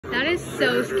That is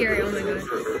so scary, oh my god.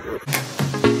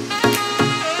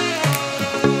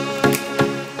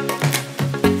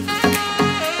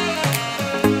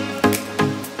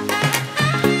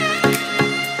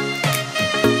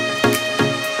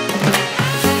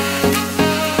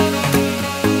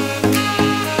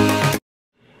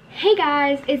 Hey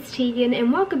guys, it's Tegan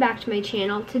and welcome back to my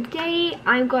channel. Today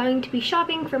I'm going to be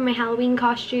shopping for my Halloween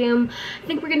costume. I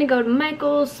think we're gonna go to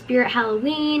Michael's Spirit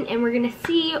Halloween and we're gonna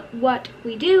see what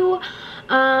we do.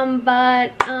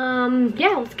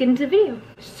 Yeah, let's get into the video.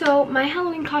 So my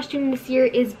Halloween costume this year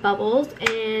is Bubbles,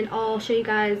 and I'll show you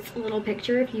guys a little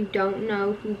picture if you don't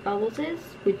know who Bubbles is,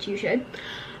 which you should.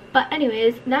 But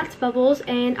anyways, that's Bubbles,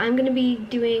 and I'm gonna be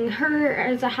doing her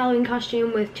as a Halloween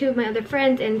costume with two of my other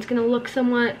friends, and it's gonna look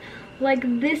somewhat like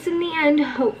this in the end,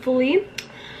 hopefully.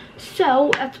 So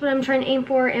that's what I'm trying to aim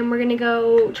for, and we're gonna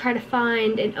go try to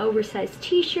find an oversized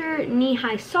t-shirt,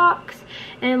 knee-high socks,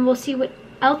 and we'll see what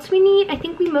else we need. I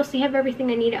think we mostly have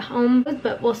everything I need at home,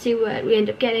 but we'll see what we end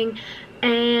up getting.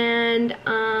 And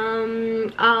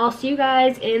I'll see you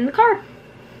guys in the car.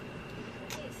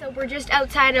 So we're just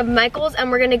outside of Michael's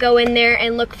and we're gonna go in there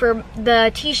and look for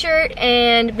the t-shirt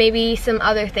and maybe some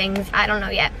other things. I don't know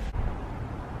yet.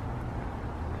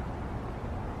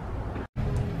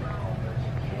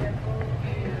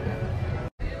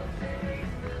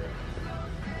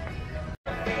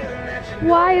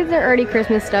 Why is there already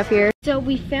Christmas stuff here? So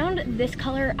we found this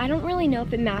color. I don't really know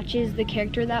if it matches the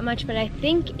character that much, but I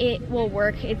think it will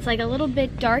work. It's like a little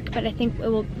bit dark, but I think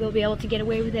we'll be able to get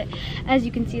away with it. As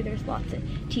you can see, there's lots of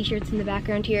t-shirts in the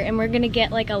background here, and we're gonna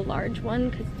get like a large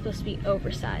one because it's supposed to be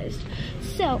oversized.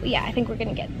 So yeah, I think we're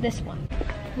gonna get this one.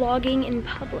 Vlogging in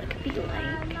public be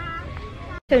like.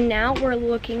 So now we're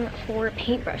looking for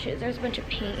paintbrushes. There's a bunch of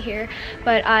paint here,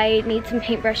 but I need some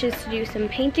paintbrushes to do some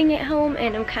painting at home,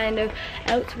 and I'm kind of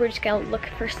out, so we're just gonna look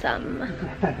for some.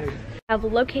 I've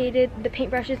located the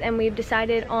paintbrushes and we've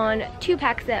decided on 2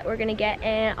 packs that we're gonna get,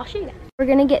 and I'll show you guys. We're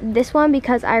gonna get this one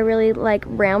because I really like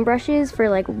round brushes for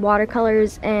like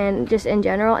watercolors and just in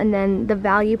general, and then the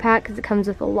value pack because it comes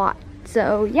with a lot.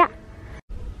 So yeah.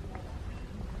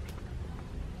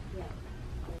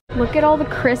 Look at all the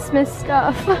Christmas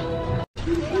stuff.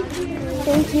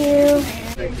 Thank you.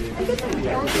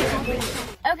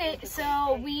 Okay,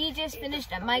 so we just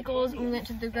finished at Michael's. We went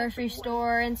to the grocery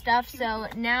store and stuff. So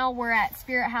now we're at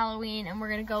Spirit Halloween and we're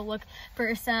gonna go look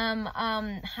for some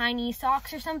high knee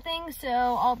socks or something. So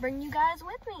I'll bring you guys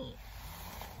with me.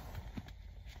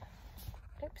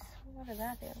 Oops, what did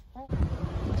that do? Oh.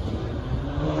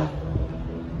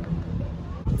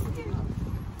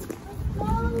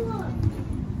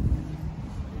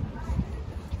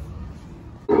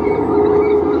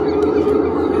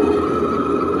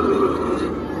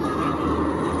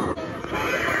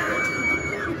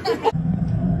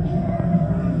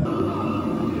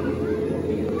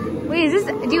 Wait, is this,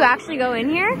 do you actually go in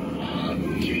here?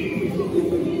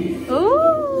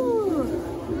 Ooh!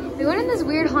 We went in this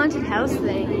weird haunted house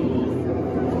thing.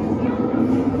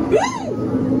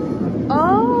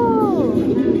 Oh!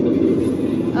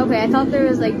 Okay, I thought there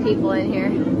was like people in here.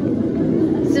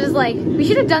 So it was like, we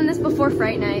should have done this before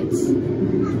Fright Nights.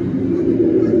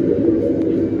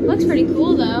 Looks pretty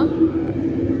cool though.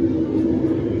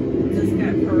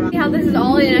 See how this is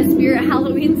all in a Spirit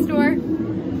Halloween store?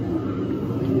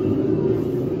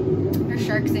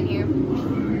 Sharks in here,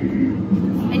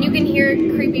 and you can hear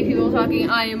creepy people talking.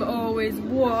 I am always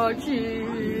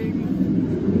watching.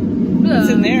 What's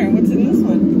in there? What's in this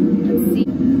one? Let's see.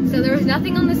 So there was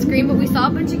nothing on the screen, but we saw a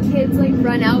bunch of kids like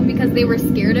run out because they were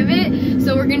scared of it.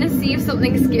 So we're gonna see if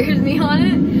something scares me on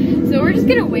it. So we're just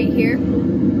gonna wait here.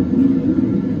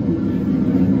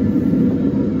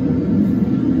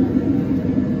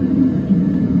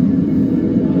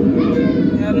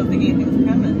 I don't think anything's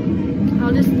coming.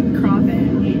 I'll just crop it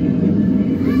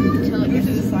until it You gets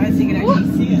should decide so you can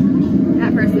actually see it.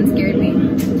 That person scared me.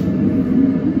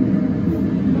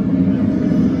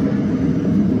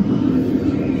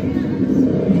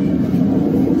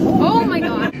 Oh my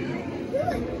god.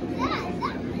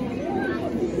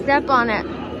 Step on it.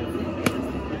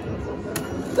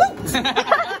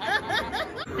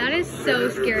 That is so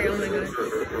scary, oh my god.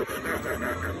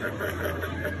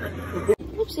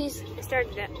 Oopsies, I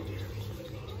started it.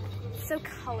 So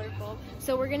colorful.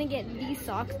 So we're gonna get these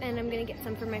socks, and I'm gonna get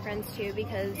some for my friends too,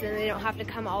 because then they don't have to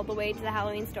come all the way to the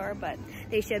Halloween store, but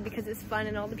they should because it's fun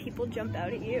and all the people jump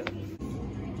out at you.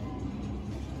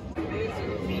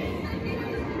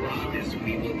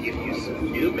 We will give you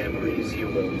some new memories you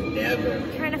will never.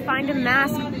 I'm trying to find a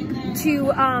mask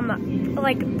to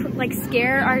like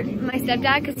scare my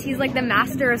stepdad, because he's like the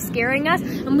master of scaring us,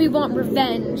 and we want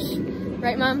revenge.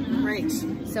 Right, Mom? Right.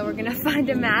 So we're gonna find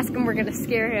a mask and we're gonna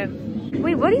scare him.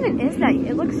 Wait, what even is that?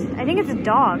 It looks, I think it's a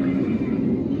dog.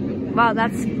 Wow,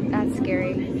 that's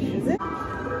scary. Is it?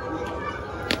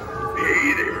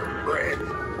 Hey there,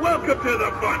 friends. Welcome to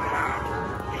the fun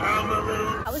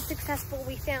house. That was successful.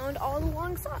 We found all the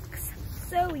long socks.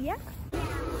 So yeah.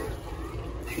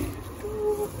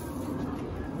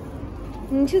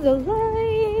 Into the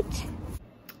light.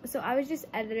 So I was just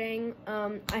editing.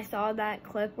 I saw that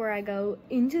clip where I go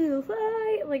into the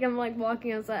light. Like I'm like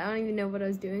walking outside. I don't even know what I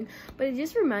was doing. But it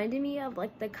just reminded me of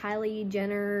like the Kylie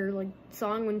Jenner like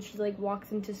song when she like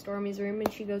walks into Stormy's room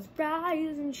and she goes,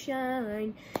 "Rise and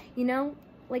shine." You know?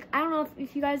 Like, I don't know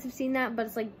if you guys have seen that, but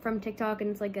it's like from TikTok and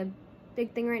it's like a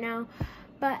big thing right now.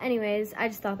 But anyways, I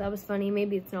just thought that was funny.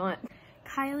 Maybe it's not.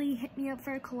 Kylie hit me up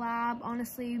for a collab.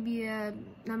 Honestly, it'd be a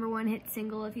 #1 hit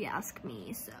single if you ask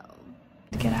me, so.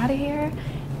 Get out of here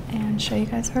and show you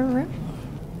guys her room.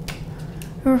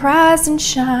 Rise and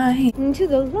shine. Into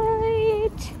the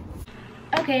light.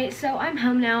 Okay, so I'm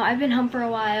home now. I've been home for a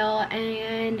while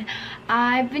and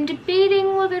I've been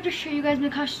debating whether to show you guys my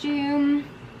costume.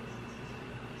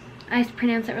 I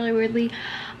pronounced that really weirdly.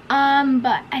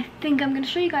 But I think I'm gonna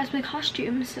show you guys my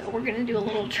costume, so we're gonna do a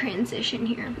little transition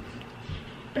here.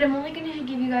 But I'm only gonna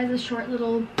give you guys a short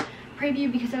little preview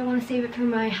because I wanna save it for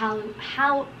my Halloween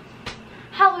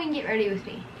Get Ready With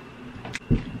Me.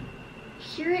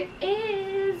 Here it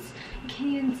is. You can't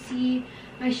even see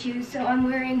my shoes, so I'm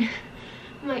wearing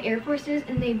my Air Forces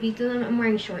and they beat them. I'm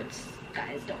wearing shorts,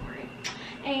 guys, don't worry.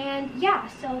 And yeah,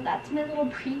 so that's my little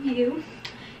preview.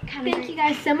 Thank you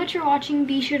guys so much for watching.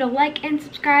 Be sure to like and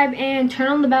subscribe and turn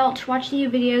on the bell to watch new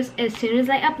videos as soon as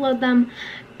I upload them.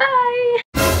 Bye!